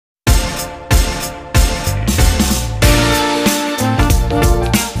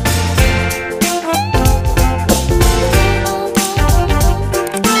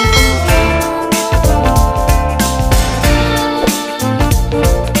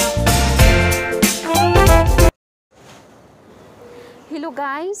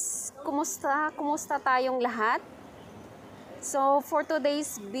guys, kumusta tayong lahat? So for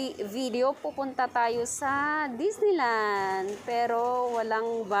today's video, pupunta tayo sa Disneyland, pero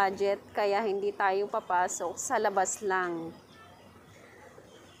walang budget kaya hindi tayo papasok, sa labas lang.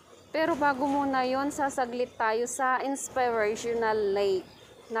 Pero bago muna yon, sasaglit tayo sa Inspirational Lake.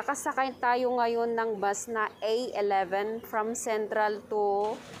 Nakasakay tayo ngayon ng bus na A11 from Central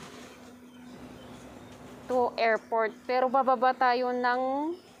to airport, pero bababa tayo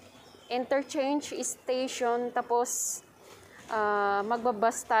ng interchange station, tapos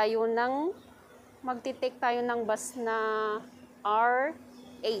magtitake tayo ng bus na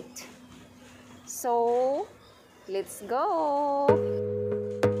R8. So let's go.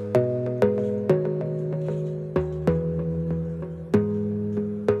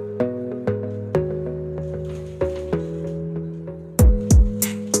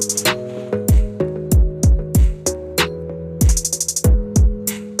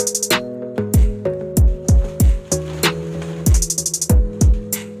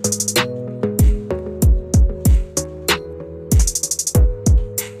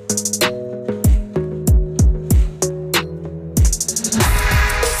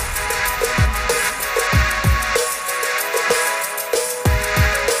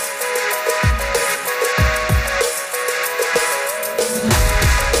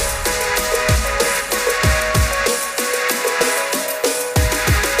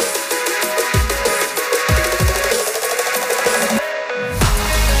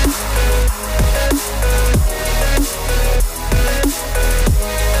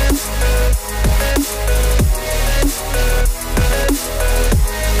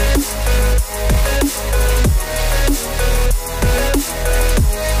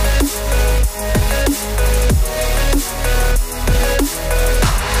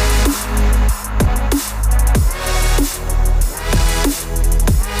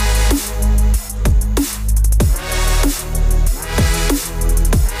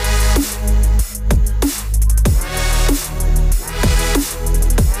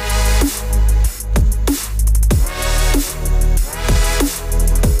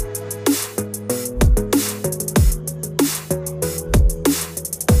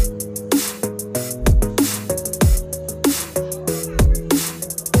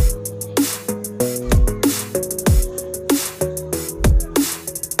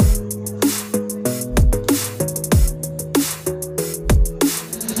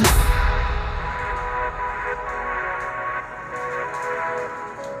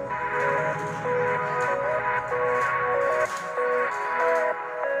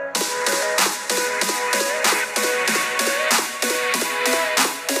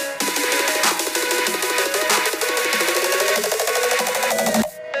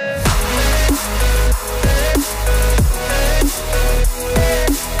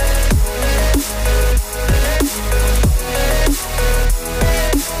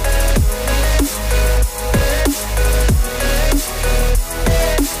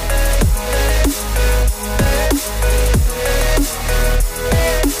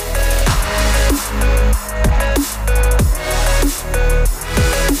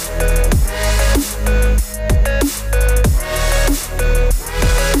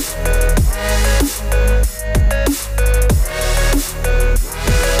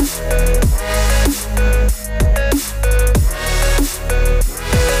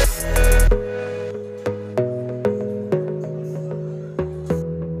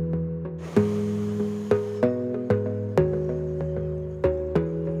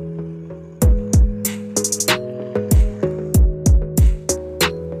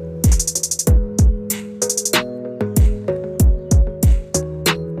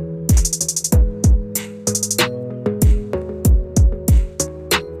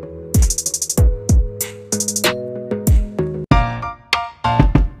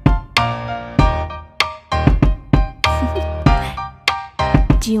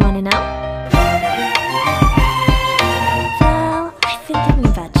 Do you want to know? Well, I've been thinking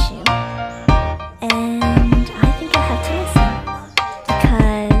about you, and I think you'll have to listen,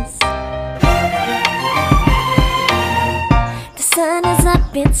 because the sun is up,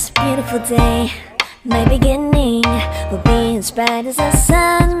 it's a beautiful day. My beginning will be as bright as the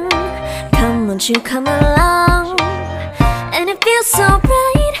sun. Come, won't you come along? And it feels so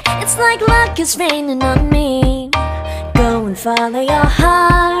bright, it's like luck is raining on me. Go and follow your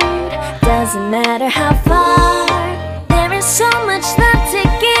heart, doesn't matter how far. There is so much love to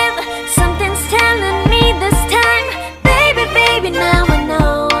give, something's telling me this time. Baby, baby, now I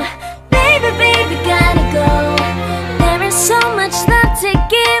know. Baby, baby, gotta go. There is so much love to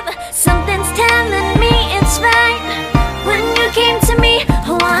give, something's telling me it's right. When you came to me,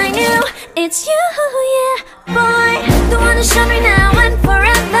 it's you, yeah, boy. The one to show me now and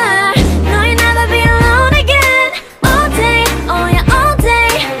forever. No, you'll never be alone again. All day, oh yeah, all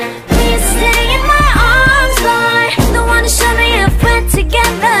day. Please stay in my arms, boy. The one to show me if we're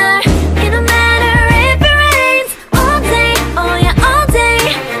together. It don't matter if it rains. All day, oh yeah, all day.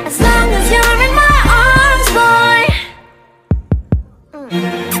 As long as you're in my arms, boy.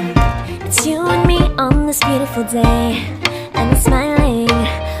 It's you and me on this beautiful day, and we're smiling,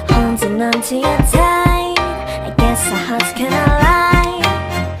 holding on to you tight. I guess our hearts can align,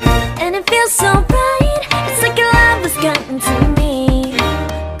 and it feels so bright. It's like your love has gotten to me.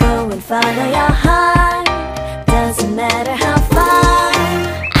 Go and follow your heart, doesn't matter how far.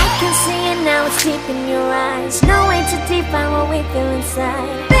 I can see it now, it's deep in your eyes. No way to define what we feel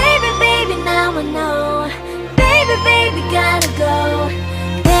inside. Baby, baby, now I know. Baby, baby, gotta go.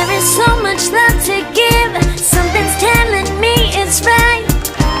 There is so much love to give. Something's telling me it's right.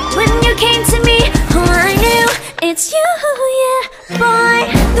 When you came to me, oh, I knew it's you, yeah, boy.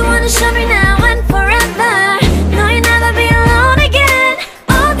 The one to show me now and forever. No, you'll never be alone again.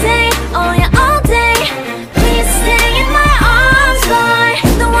 All day, oh yeah, all day. Please stay in my arms, boy.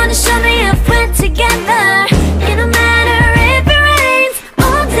 The one to show me if we're together. It don't matter if it rains.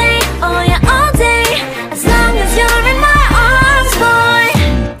 All day, oh yeah, all day. As long as you're in my arms, boy.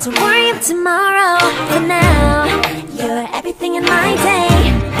 Don't worry of tomorrow. For now, you're everything in my day.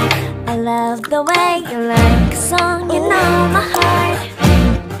 I love the way you like a song, you know my heart.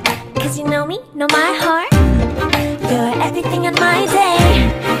 Cause you know me, know my heart. You're everything in my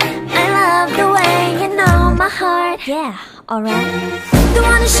day. I love the way you know my heart. Yeah, alright. The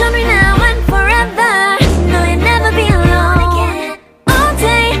one to show me now and forever. No, you'll never be alone again. All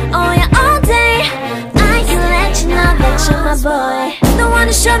day, oh yeah, all day. I can let you know that you're my boy. The one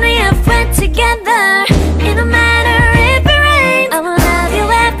to show me if we're together. It don't matter if it rains. I will love you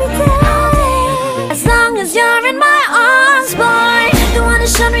every day. As long as you're in my arms, boy. The one to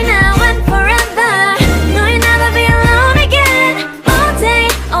show me now and forever. No, you'll never be alone again. All day,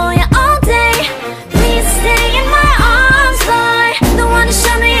 oh yeah, all day. Please stay in my arms, boy. The one to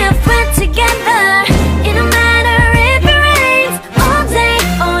show me if we're together. It don't matter if it rains. All day,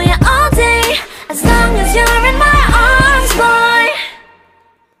 oh yeah, all day. As long as you're in my arms, boy.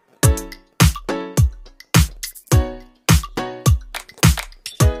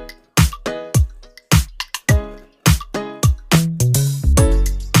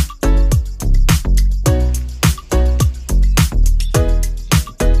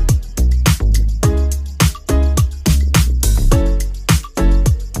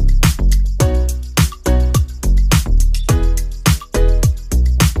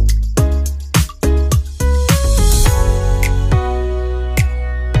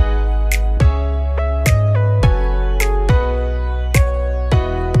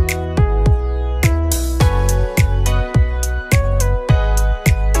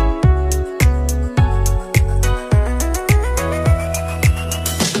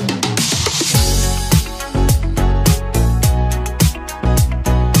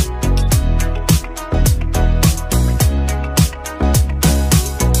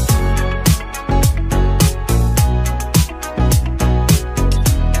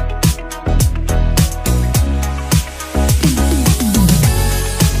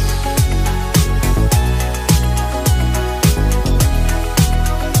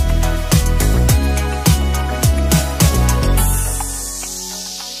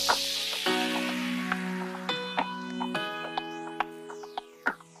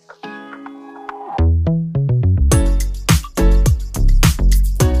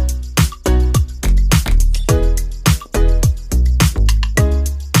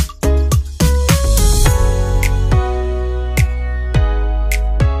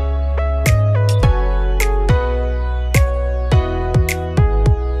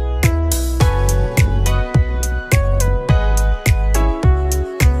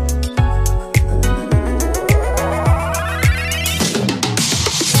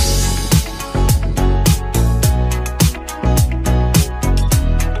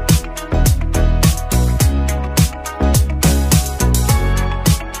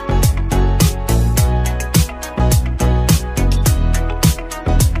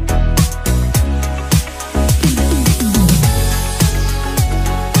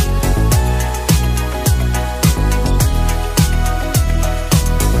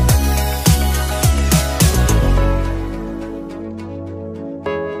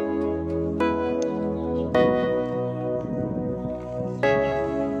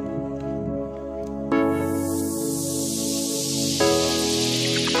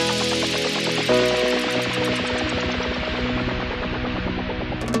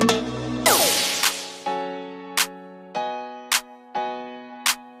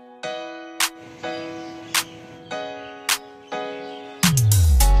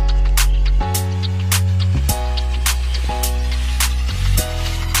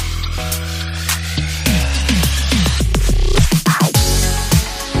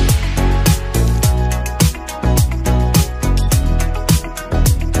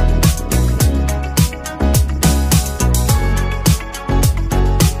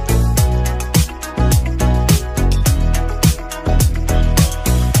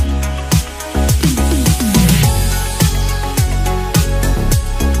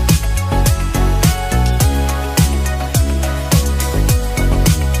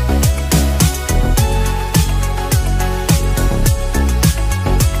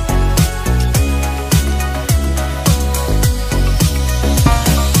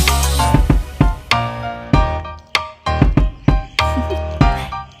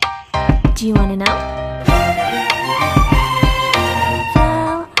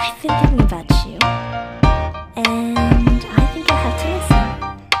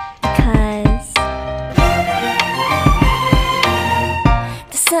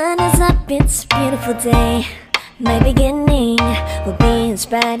 it's a beautiful day. My beginning will be as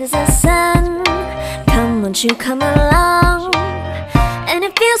bright as the sun. Come, won't you come along? And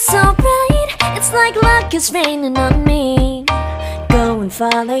it feels so bright, it's like luck is raining on me. Go and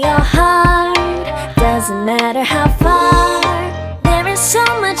follow your heart, doesn't matter how far. There is so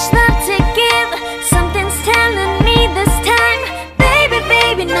much love to give, something's telling me this time. Baby,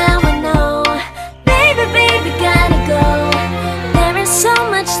 baby, now I know. Baby, baby, gotta go. There is so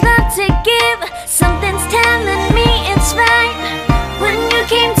much love to give, something's telling me it's right. When you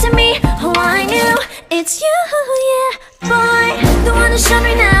came to me, oh I knew it's you, yeah, boy. The one to show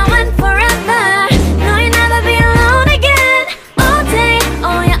me now and forever. No, you'll never be alone again. All day,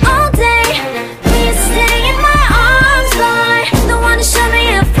 oh yeah, all day. Please stay in my arms, boy. The one to show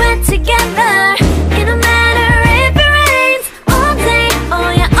me if we're together. It don't matter if it rains. All day, oh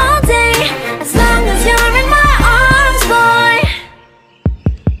yeah, all day. As long as you're in my arms, boy.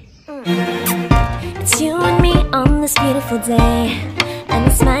 It's you and me on this beautiful day, and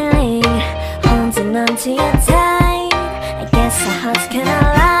I'm smiling, holding on to you tight. I guess our hearts can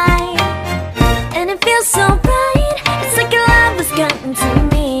align, and it feels so bright. It's like your love has gotten to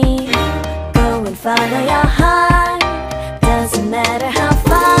me. Go and follow your heart, doesn't matter how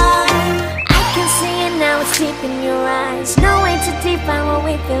far. I can see it now, it's deep in your eyes. No way to define what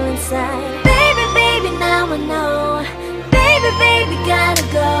we feel inside. Baby, baby, now I know. Baby, baby, gotta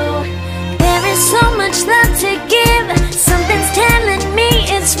go. There is so much love to give, something's telling me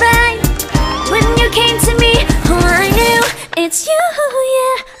it's right. When you came to me, oh I knew it's you,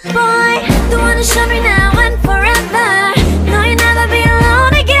 yeah, boy. The one to show me now and forever. No, you'll never be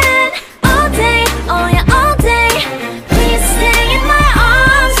alone again. All day, oh yeah, all day. Please stay in my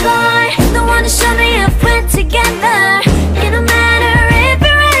arms, boy. The one to show me if we're together. It don't matter if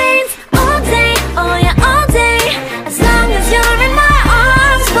it rains. All day, oh yeah, all day. As long as you're in my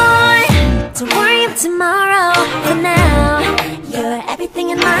arms, boy. Don't worry of tomorrow, for now you're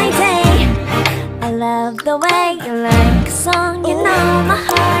everything in my day. I love the way you like a song, you know my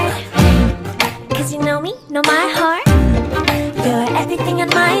heart. Cause you know me, know my heart. You're everything in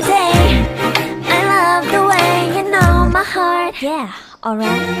my day. I love the way you know my heart. Yeah,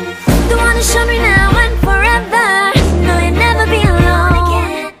 alright. The one to show me now and forever.